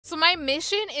So my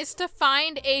mission is to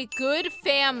find a good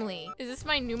family. Is this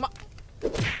my new mom?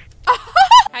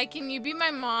 Hi, can you be my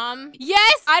mom?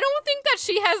 Yes! I don't think that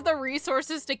she has the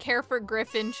resources to care for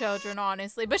Griffin children,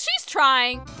 honestly, but she's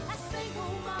trying.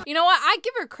 You know what? I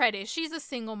give her credit. She's a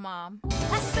single mom.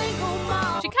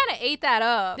 She kind of ate that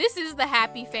up. This is the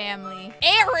happy family.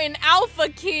 Aaron, Alpha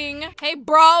King. Hey,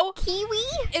 bro.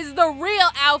 KIWIII is the real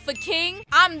Alpha King.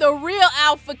 I'm the real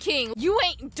Alpha King. You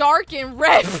ain't dark and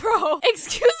red, bro.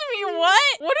 Excuse me,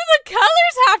 what? What do the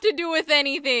colors have to do with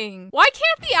anything? Why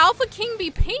can't the Alpha King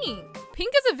be pink?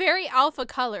 Pink is a very alpha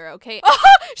color, okay? Oh,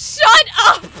 shut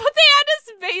up! But they had to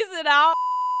space it out.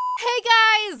 Hey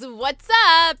guys, what's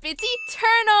up? It's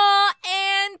Eternal,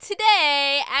 and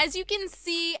today, as you can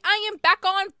see, I am back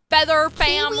on Feather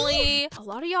Family. A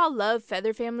lot of y'all love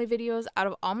Feather Family videos out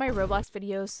of all my Roblox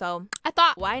videos, so I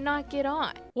thought, why not get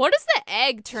on? What does the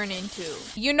egg turn into?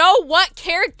 You know what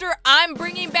character I'm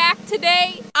bringing back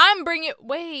today?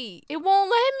 Wait, it won't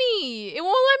let me. It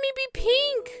won't let me be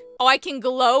pink. Oh, I can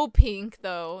glow pink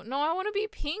though. No, I want to be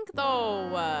pink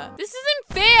though. This isn't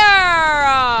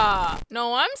fair.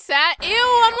 No, I'm sad.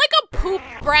 Ew, I'm like a poop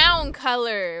brown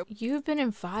color. You've been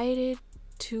invited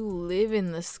to live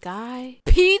in the sky?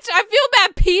 Peach, I feel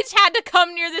bad. Peach had to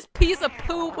come near this piece of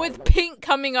poop with pink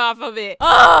coming off of it.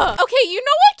 Ugh. Okay, you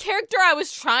know what character I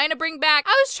was trying to bring back?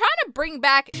 I was trying to bring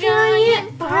back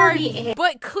GIANT BARBIE EGG.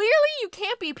 But clearly you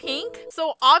can't be pink,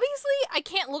 so obviously I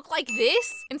can't look like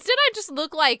this. Instead, I just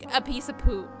look like a piece of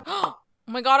poop. Oh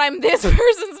my god, I'm this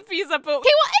person's piece of poop. Okay,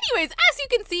 well, anyways, as you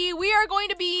can see, we are going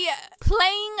to be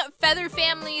playing Feather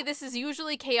Family. This is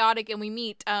usually chaotic, and we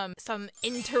meet some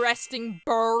interesting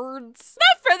birds.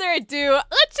 Without further ado,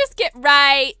 let's just get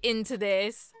right into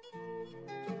this.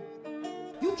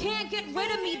 You can't get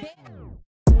rid of me, bitch.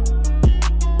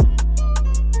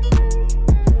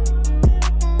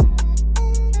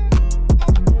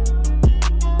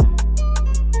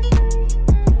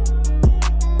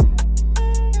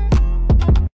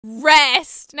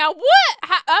 Rest. Now what?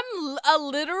 I'm a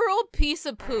literal piece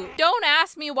of poop. Don't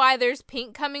ask me why there's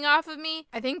pink coming off of me.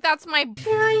 I think that's my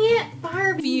GIANT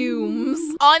BARBIE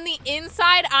fumes. On the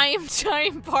inside, I am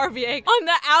giant Barbie egg. On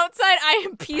the outside, I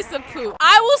am piece of poop.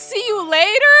 I will see you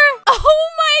later. Oh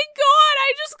my god,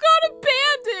 I just got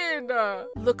abandoned.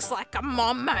 Looks like I'm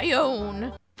on my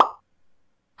own.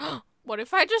 What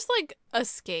if I just like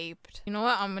escaped? You know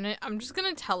what? I'm just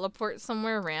gonna teleport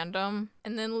somewhere random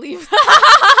and then leave.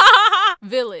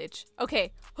 Village.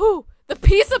 Okay. Whew. The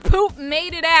piece of poop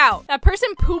made it out. That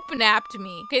person poop napped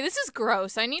me. Okay, this is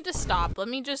gross. I need to stop. Let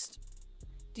me just...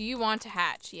 Do you want to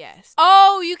hatch? Yes.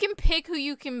 Oh, you can pick who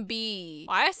you can be.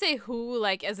 Why I say who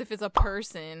like as if it's a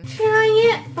person?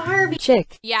 GIANT BARBIE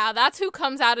chick. Yeah, that's who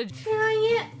comes out of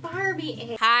GIANT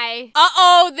BARBIE egg. Hi.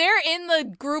 Uh-oh, they're in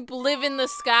the group Live in the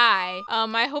Sky.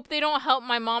 I hope they don't help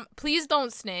my mom. Please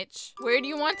don't snitch. Where do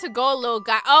you want to go, little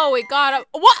guy? Oh, it got up.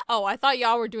 What? Oh, I thought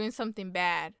y'all were doing something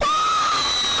bad.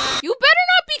 You better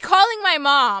not be calling my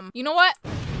mom. You know what?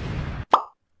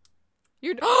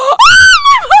 You're oh,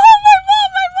 my mom!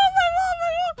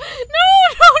 No.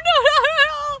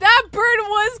 That bird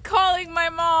was calling my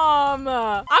mom.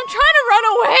 I'm trying to run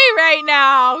away right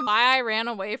now. Why I ran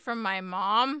away from my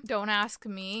mom? Don't ask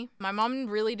me. My mom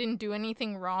really didn't do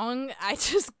anything wrong. I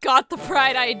just got the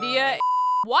bright idea.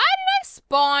 Why did I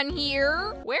spawn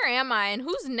here? Where am I? And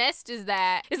whose nest is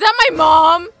that? Is that my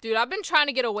mom? Dude, I've been trying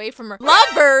to get away from her.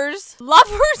 Lovers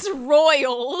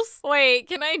Royals. Wait,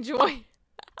 can I join?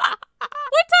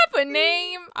 What type of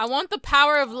name? I want the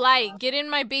power of light. Get in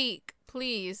my beak,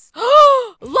 please.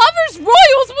 Lovers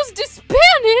Royals was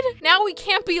disbanded. Now we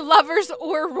can't be lovers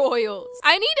or royals.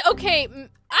 Okay.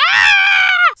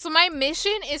 So my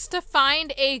mission is to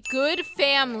find a good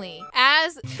family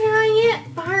as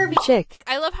GIANT BARBIE chick.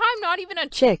 I love how I'm not even a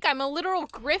chick. I'm a literal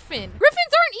griffin.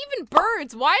 Griffins aren't even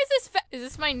birds. Why is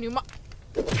this my new mom?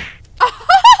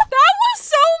 That was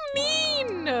so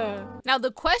mean. Now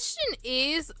the question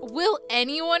is, will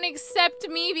anyone accept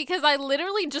me? Because I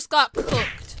literally just got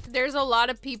cooked. There's a lot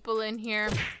of people in here.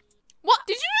 What?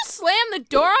 Did you just slam the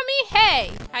door on me?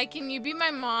 Hey. Hi, can you be my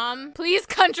mom? Please,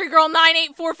 country girl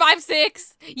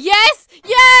 98456. Yes!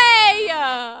 Yay!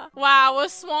 Wow, a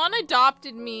swan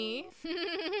adopted me.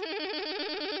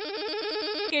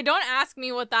 Okay, don't ask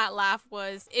me what that laugh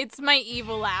was. It's my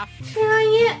evil laugh.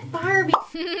 GIANT BARBIE.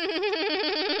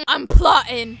 I'm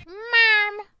plotting.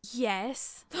 Mom.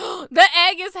 Yes. The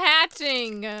egg is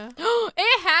hatching.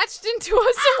 It hatched into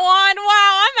a swan.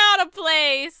 Wow, I'm out of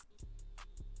place.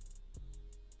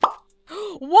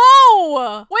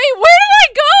 Whoa! Wait, where did I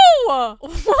go?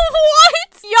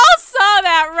 What? Y'all saw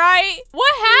that, right?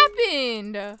 What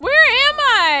happened? Where am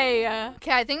I?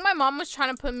 Okay, I think my mom was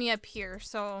trying to put me up here,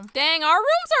 so. Dang, our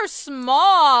rooms are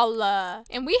small.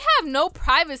 And we have no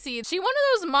privacy. Is she one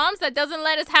of those moms that doesn't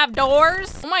let us have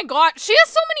doors? Oh my God, she has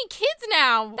so many kids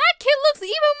now. That kid looks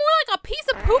even more like a piece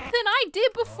of poop than I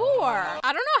did before.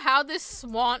 I don't know how this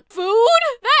swamp. Food?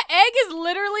 That egg is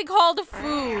literally called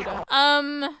food.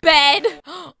 Bed.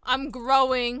 I'm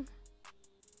growing.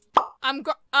 I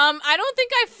don't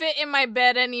think I fit in my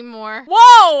bed anymore.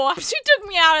 Whoa! She took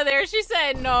me out of there. She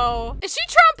said no. Is she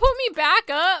trying to put me back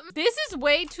up? This is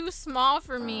way too small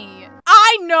for me.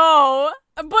 I know,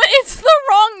 but it's the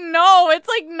wrong no. It's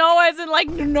like no as in like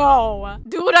no.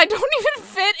 Dude, I don't even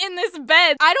fit in this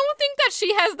bed. I don't think that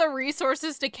she has the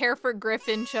resources to care for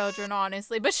Griffin children,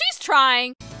 honestly, but she's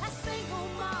trying.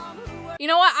 You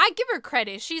know what? I give her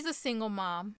credit. She's a single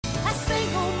mom.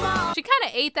 She kind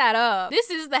of ate that up. This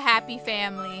is the happy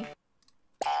family.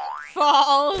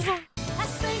 Falls.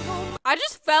 I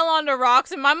just fell onto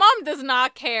rocks and my mom does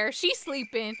not care. She's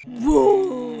sleeping.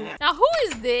 Whoa. Now who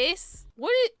is this?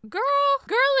 What is, girl,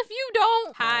 if you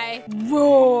don't. Hi.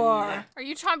 Roar. Are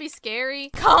you trying to be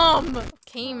scary? Come.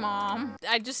 Okay, mom.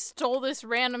 I just stole this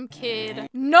random kid.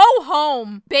 No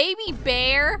home. Baby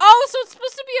bear. Oh, so it's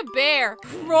supposed to be a bear.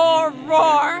 Roar,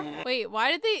 roar. Wait,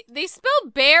 why did they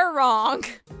spelled bear wrong?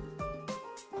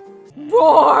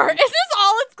 Roar. Is this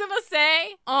all it's gonna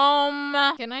say?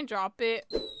 Can I drop it?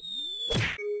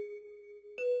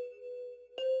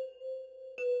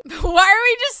 Why are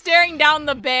we just staring down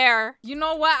the bear? You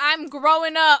know what? I'm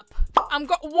growing up.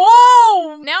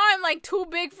 Whoa! Now I'm like too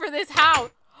big for this house.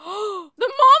 The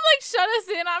mom like shut us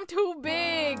in. I'm too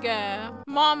big.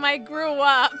 Mom, I grew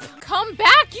up. Come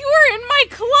back. You were in my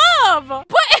club.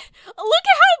 But look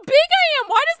at how big I am.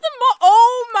 Why does the mom?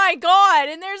 Oh my God.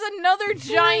 And there's another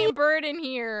giant bird in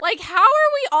here. Like, how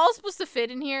are we all supposed to fit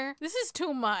in here? This is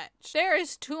too much. There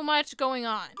is too much going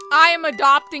on. I am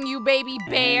adopting you, baby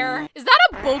bear. Is that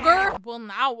a booger? Well,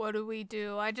 now what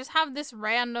do? I just have this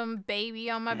random baby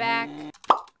on my back.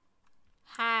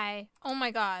 Hi. Oh my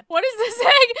God. What is this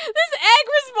egg? This egg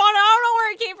respawned. I don't know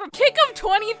where it came from. Kick of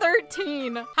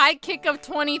 2013. Hi, Kick of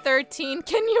 2013.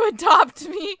 Can you adopt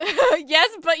me? Yes,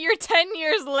 but you're 10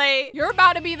 years late. You're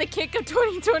about to be the Kick of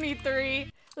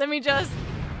 2023. Let me just.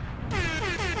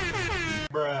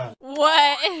 Bruh.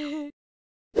 What?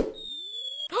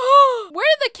 Where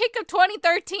did the Kick of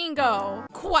 2013 go?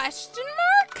 Question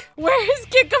mark? Where is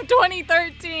Kick of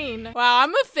 2013? Wow,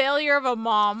 I'm a failure of a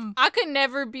mom. I could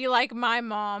never be like my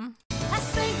mom.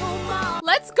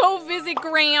 Let's go visit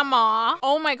Grandma.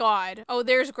 Oh my God. Oh,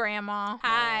 there's Grandma.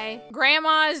 Hi.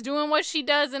 Grandma is doing what she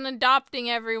does and adopting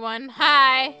everyone.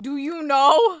 Hi. Do you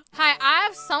know? Hi, I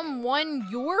have someone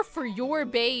for your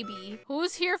baby.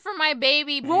 Who's here for my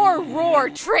baby? Roar, roar.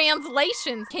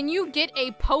 Translations. Can you get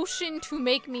a potion to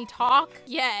make me talk?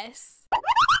 Yes.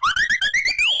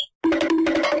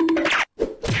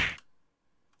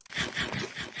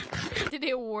 Did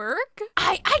it work?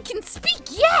 I can speak,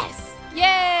 yes!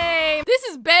 Yay! This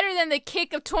is better than the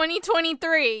Kick of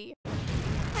 2023.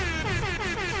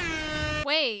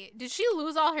 Wait, did she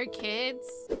lose all her kids?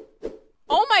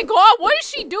 Oh my God, what is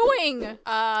she doing?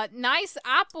 Nice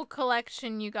apple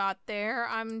collection you got there.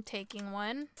 I'm taking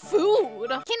one. Food.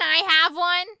 Can I have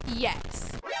one?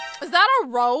 Yes. Is that a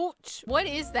roach? What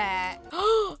is that?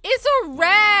 It's a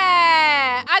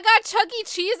rat. I got Chuck E.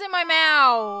 Cheese in my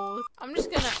mouth. I'm just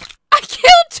gonna... I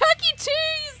killed Chuck E.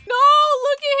 Cheese. No,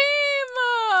 look at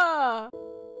him.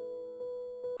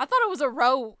 I thought it was a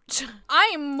roach.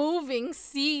 I am moving.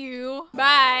 See you.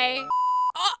 Bye.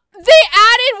 They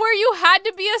added where you had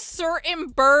to be a certain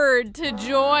bird to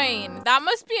join. That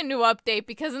must be a new update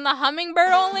because in the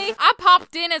hummingbird only, I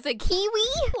popped in as a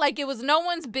Kiwi like it was no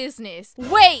one's business.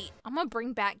 Wait, I'm gonna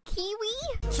bring back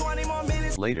Kiwi. 20 more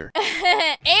minutes later.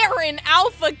 Aaron,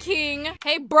 Alpha King.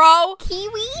 Hey, bro.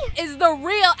 Kiwi is the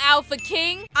real Alpha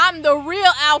King. I'm the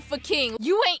real Alpha King.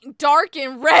 You ain't dark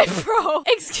and red, bro.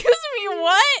 Excuse me,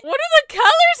 what? What do the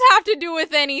colors have to do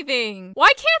with anything?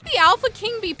 Why can't the Alpha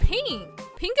King be pink?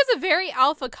 Pink is a very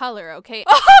alpha color, okay?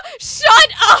 Oh,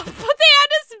 shut up! They had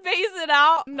to space it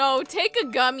out. No, take a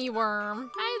gummy worm.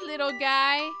 Hi, little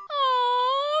guy.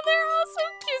 Oh, they're all so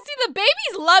cute. See, the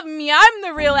babies love me. I'm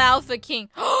the real Alpha King.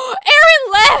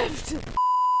 Aaron left!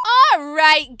 All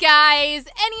right, guys.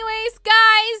 Anyways,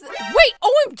 guys. Wait,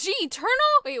 OMG,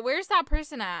 Eternal? Wait, where's that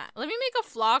person at? Let me make a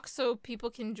flock so people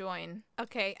can join.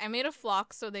 Okay, I made a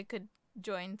flock so they could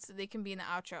join so they can be in the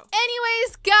outro.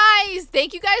 Anyways, guys,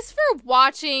 thank you guys for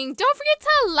watching. Don't forget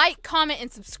to like, comment,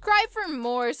 and subscribe for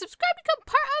more. Subscribe to become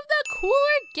part of the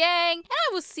Cooler Gang. And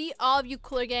I will see all of you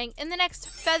Cooler Gang in the next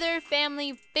Feather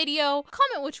Family video.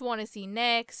 Comment what you want to see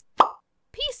next.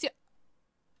 Peace.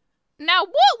 Now,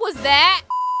 what was that?